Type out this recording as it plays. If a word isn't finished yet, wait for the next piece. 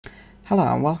Hello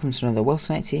and welcome to another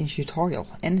Wilson18 tutorial.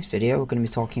 In this video we're going to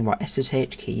be talking about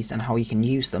SSH keys and how you can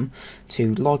use them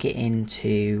to log it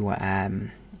into a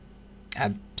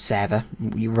server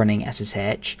running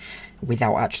SSH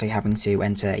without actually having to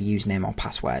enter a username or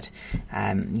password.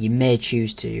 You may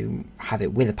choose to have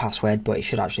it with a password, but it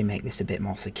should actually make this a bit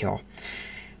more secure.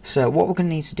 So what we're going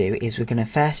to need to do is we're going to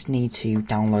first need to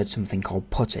download something called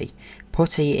PuTTY.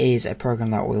 PuTTY is a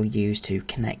program that we'll use to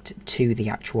connect to the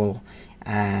actual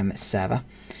server.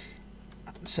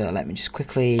 So let me just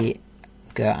quickly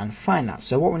go and find that.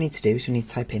 So what we need to do is we need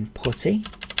to type in PuTTY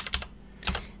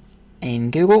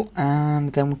in Google,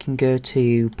 and then we can go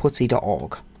to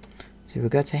putty.org. So we'll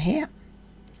go to here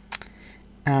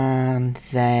and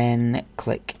then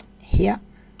click here,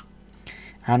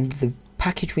 and the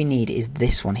package we need is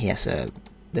this one here. So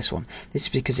this is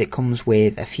because it comes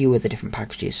with a few other different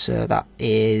packages. So that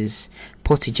is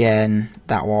PuTTygen,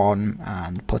 that one,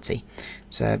 and PuTTY.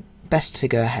 So best to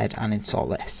go ahead and install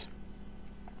this.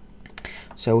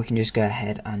 So we can just go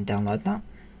ahead and download that.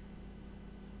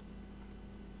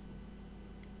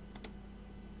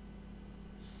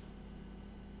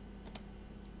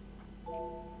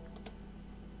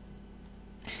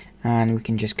 And we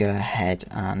can just go ahead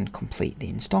and complete the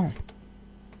install.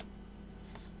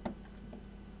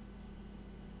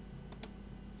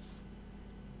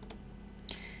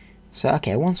 So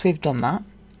okay, once we've done that,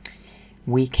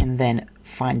 we can then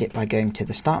find it by going to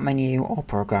the Start menu or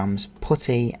Programs,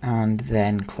 PuTTY, and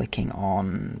then clicking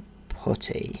on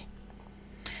PuTTY.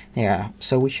 There,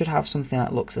 so we should have something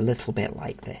that looks a little bit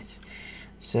like this.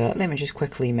 So let me just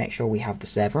quickly make sure we have the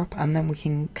server up, and then we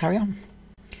can carry on.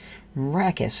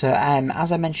 Right, okay, so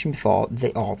as I mentioned before,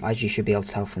 or as you should be able to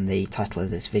tell from the title of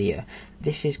this video,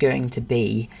 this is going to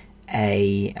be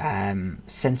a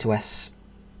CentOS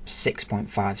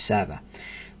 6.5 server.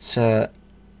 So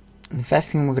the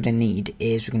first thing we're going to need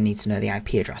is we're going to need to know the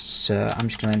IP address. So I'm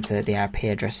just going to enter the IP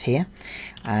address here.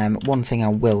 One thing I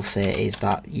will say is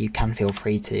that you can feel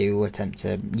free to attempt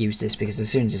to use this, because as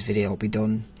soon as this video will be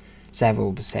done, server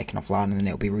will be taken offline and then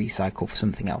it'll be recycled for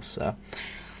something else. So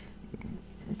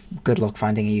good luck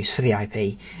finding a use for the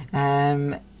IP.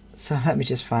 So let me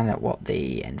just find out what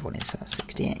the end one is. So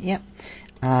 68, yep.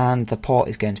 And the port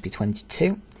is going to be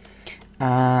 22.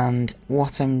 And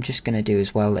what I'm just going to do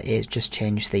as well is just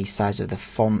change the size of the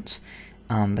font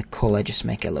and the colour, just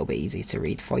make it a little bit easier to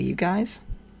read for you guys.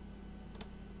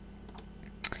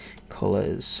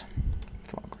 Colours,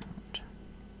 foreground.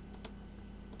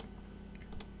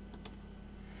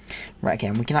 Right,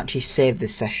 again, we can actually save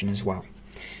this session as well.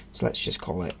 So let's just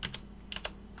call it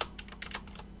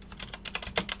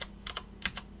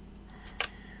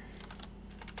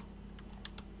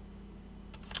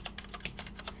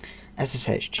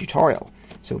SSH tutorial.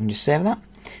 So we can just save that,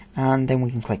 and then we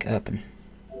can click open.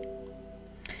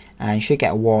 And you should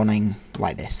get a warning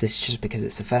like this. This is just because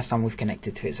it's the first time we've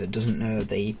connected to it, so it doesn't know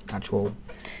the actual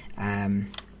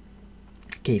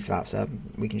key for that, so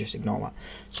we can just ignore that.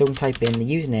 So we can type in the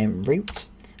username root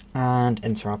and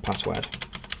enter our password.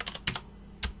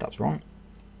 That's wrong.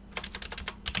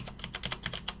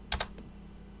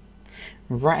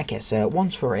 Right, okay, so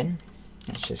once we're in,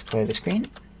 let's just clear the screen.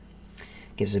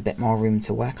 Gives a bit more room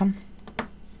to work on.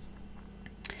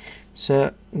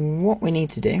 So what we need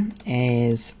to do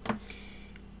is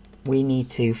we need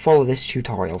to follow this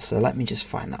tutorial. So let me just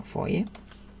find that for you.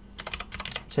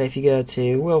 So if you go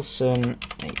to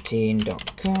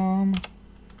wilson18.com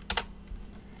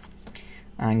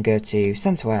and go to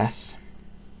CentOS,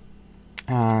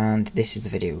 and this is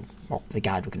the video, or the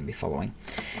guide we're going to be following.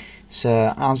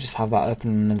 So I'll just have that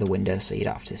open in another window so you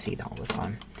don't have to see that all the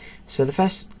time. So the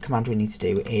first command we need to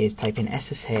do is type in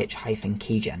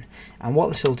SSH-keygen, and what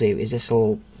this will do is this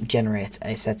will generate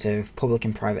a set of public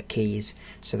and private keys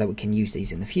so that we can use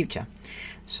these in the future.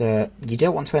 So you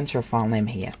don't want to enter a file name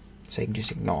here, so you can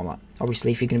just ignore that.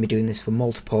 Obviously if you're going to be doing this for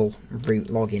multiple root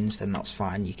logins, then that's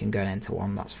fine, you can go and enter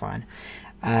one, that's fine.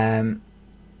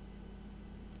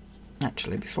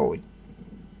 Actually, before we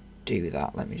do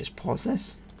that, let me just pause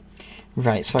this.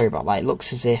 Right, sorry about that. It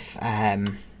looks as if I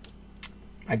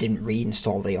didn't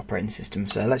reinstall the operating system,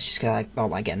 so let's just go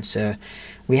about that again. So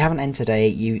we haven't entered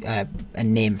a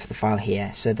name for the file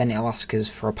here, so then it'll ask us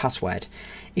for a password.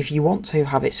 If you want to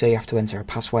have it so you have to enter a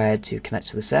password to connect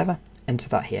to the server, enter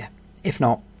that here. If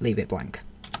not, leave it blank.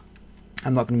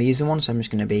 I'm not going to be using one, so I'm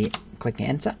just going to be clicking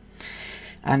enter,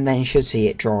 and then you should see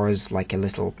it draw us like a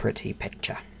little pretty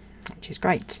picture, which is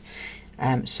great.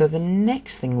 So the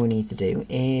next thing we need to do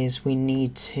is we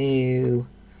need to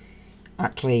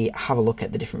actually have a look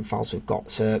at the different files we've got.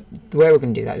 So the way we're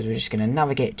going to do that is we're just going to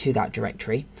navigate to that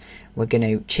directory. We're going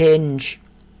to change,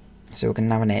 so we're going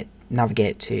to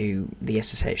navigate to the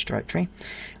SSH directory,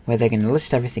 where they're going to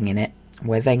list everything in it.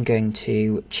 We're then going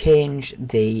to change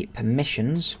the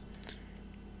permissions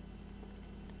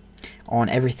on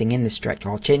everything in this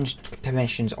directory, or change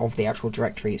permissions of the actual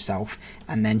directory itself,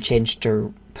 and then change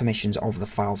the permissions of the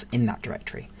files in that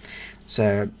directory.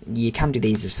 So you can do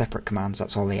these as separate commands,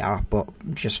 that's all they are, but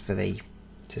just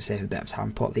to save a bit of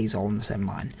time, put these all in the same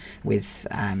line with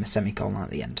a semicolon at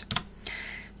the end.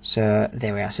 So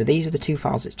there we are. So these are the two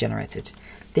files it's generated.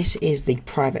 This is the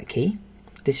private key.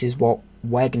 This is what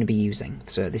we're going to be using.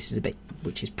 So this is a bit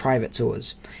which is private to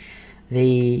us.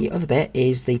 The other bit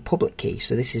is the public key.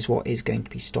 So this is what is going to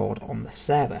be stored on the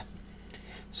server.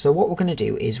 So what we're going to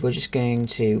do is we're just going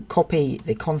to copy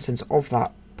the contents of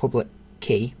that public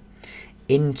key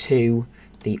into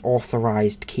the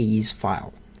authorized keys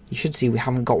file. You should see we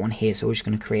haven't got one here, so we're just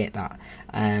going to create that.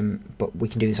 But we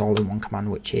can do this all in one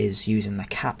command, which is using the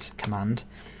cat command.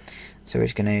 So we're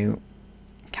just going to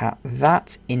cat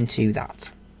that into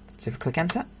that. So if we click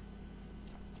enter,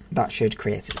 that should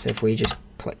create it. So if we just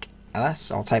click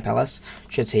ls or type ls,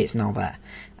 you should see it's now there.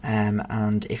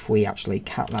 And if we actually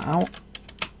cat that out,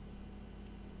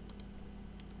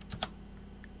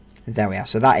 there we are.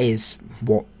 So that is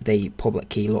what the public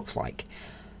key looks like.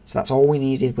 So that's all we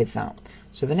needed with that.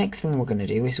 So the next thing we're going to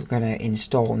do is we're going to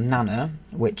install Nano,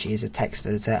 which is a text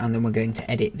editor, and then we're going to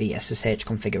edit the SSH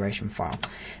configuration file.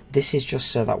 This is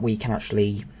just so that we can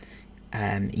actually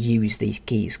use these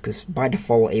keys, because by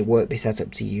default it won't be set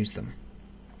up to use them.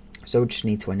 So we just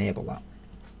need to enable that.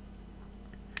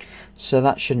 So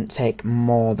that shouldn't take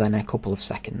more than a couple of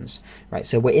seconds. Right,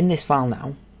 so we're in this file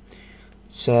now.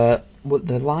 So what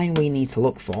the line we need to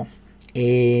look for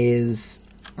is,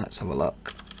 let's have a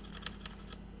look,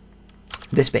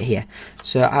 this bit here.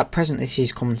 So at present this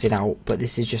is commented out, but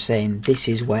this is just saying this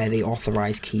is where the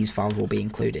authorized keys file will be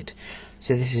included.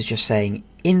 So this is just saying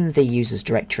in the users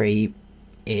directory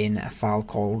in a file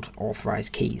called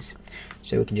authorized keys.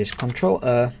 So we can just Control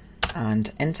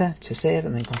and enter to save,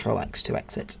 and then Control X to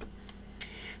exit.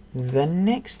 The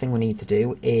next thing we need to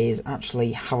do is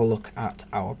actually have a look at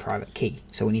our private key.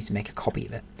 So we need to make a copy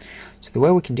of it. So the way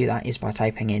we can do that is by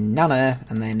typing in nano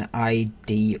and then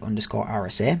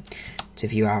ID_RSA to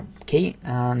view our key,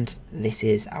 and this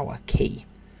is our key.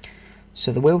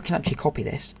 So the way we can actually copy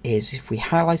this is if we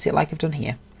highlight it like I've done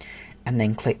here, and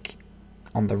then click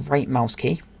on the right mouse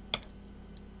key,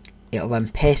 it'll then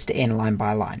paste it in line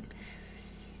by line.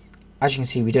 As you can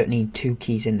see, we don't need two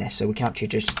keys in this, so we can actually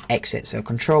just exit. So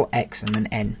Control X and then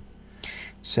N.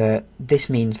 So this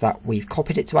means that we've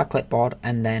copied it to our clipboard,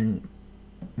 and then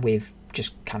we've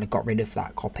just kind of got rid of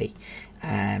that copy.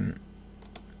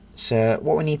 So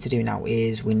what we need to do now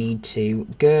is we need to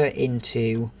go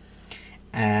into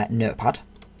Notepad.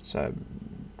 So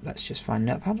let's just find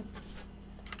Notepad.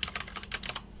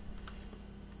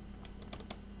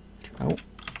 Oh.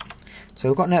 So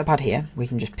we've got Notepad here, we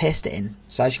can just paste it in.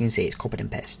 So as you can see, it's copied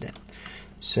and pasted it.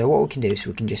 So what we can do is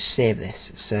we can just save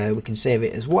this. So we can save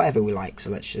it as whatever we like. So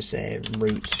let's just say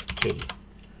root key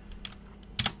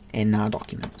in our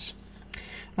documents.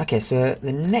 Okay, so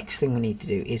the next thing we need to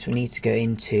do is we need to go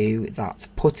into that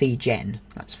putty gen.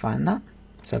 Let's find that.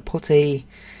 So putty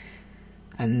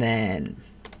and then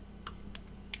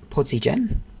putty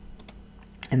gen.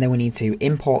 And then we need to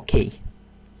import key.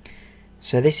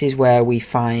 So this is where we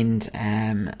find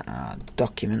our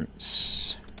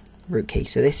documents root key.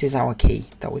 So this is our key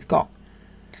that we've got.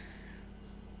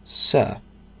 So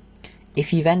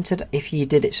if you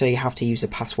did it so you have to use a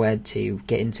password to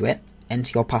get into it,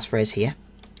 enter your passphrase here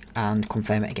and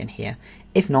confirm it again here.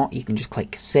 If not, you can just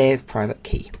click save private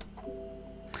key.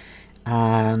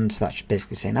 And that's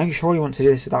basically saying, are you sure you want to do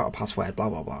this without a password, blah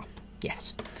blah blah.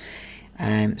 Yes.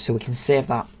 So we can save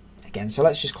that again. So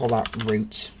let's just call that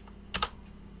root.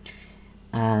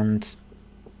 And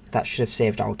that should have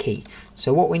saved our key.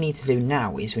 So what we need to do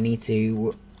now is we need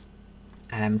to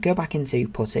go back into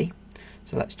putty.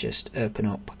 So let's just open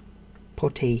up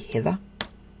putty hither.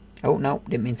 Oh no,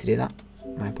 didn't mean to do that,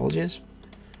 my apologies.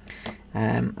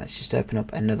 Let's just open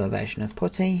up another version of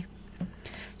putty.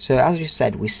 So as we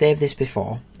said, we saved this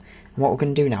before, and what we're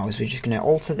going to do now is we're just going to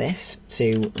alter this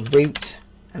to root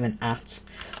and then at.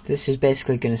 This is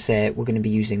basically going to say we're going to be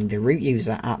using the root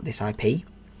user at this IP.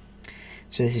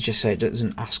 So this is just so it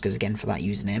doesn't ask us again for that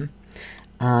username.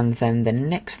 And then the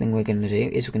next thing we're going to do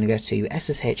is we're going to go to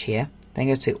SSH here, then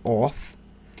go to auth,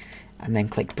 and then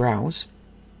click browse,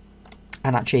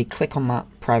 and actually click on that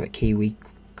private key we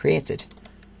created.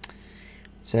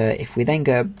 So if we then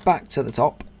go back to the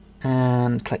top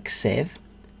and click save,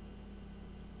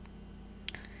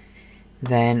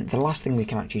 Then the last thing we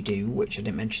can actually do, which I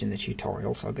didn't mention in the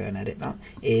tutorial, so I'll go and edit that,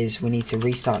 is we need to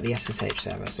restart the SSH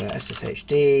server. So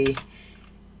SSHD,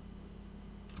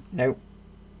 nope,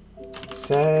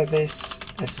 service,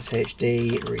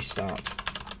 SSHD, restart.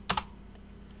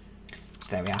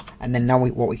 So there we are. And then now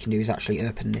what we can do is actually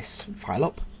open this file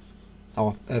up,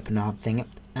 or open our thing up,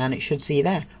 and it should see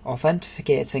there,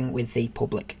 authenticating with the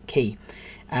public key.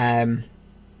 Yeah.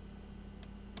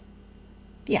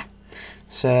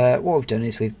 So what we've done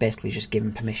is we've basically just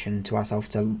given permission to ourselves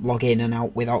to log in and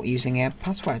out without using a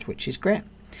password, which is great.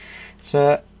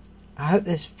 So I hope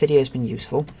this video has been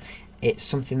useful. It's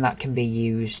something that can be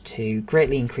used to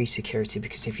greatly increase security,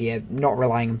 because if you're not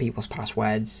relying on people's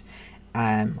passwords,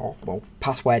 or well,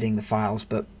 passwording the files,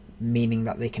 but meaning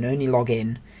that they can only log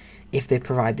in if they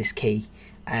provide this key,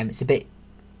 it's a bit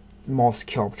more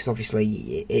secure, because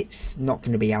obviously it's not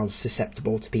going to be as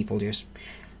susceptible to people just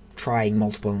trying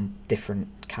multiple different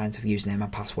kinds of username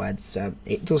and passwords. So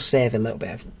it does save a little bit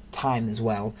of time as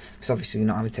well, because obviously you're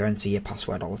not having to enter your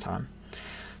password all the time.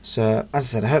 So as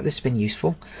I said, I hope this has been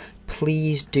useful.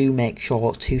 Please do make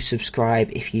sure to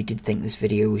subscribe if you did think this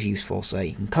video was useful. So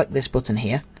you can click this button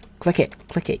here, click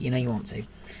it, you know you want to,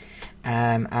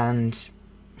 and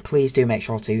please do make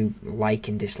sure to like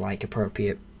and dislike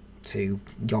appropriate to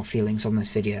your feelings on this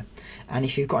video. And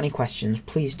if you've got any questions,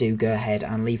 please do go ahead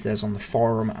and leave those on the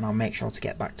forum, and I'll make sure to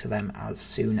get back to them as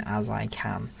soon as I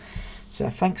can. So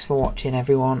thanks for watching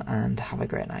everyone, and have a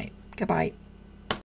great night. Goodbye.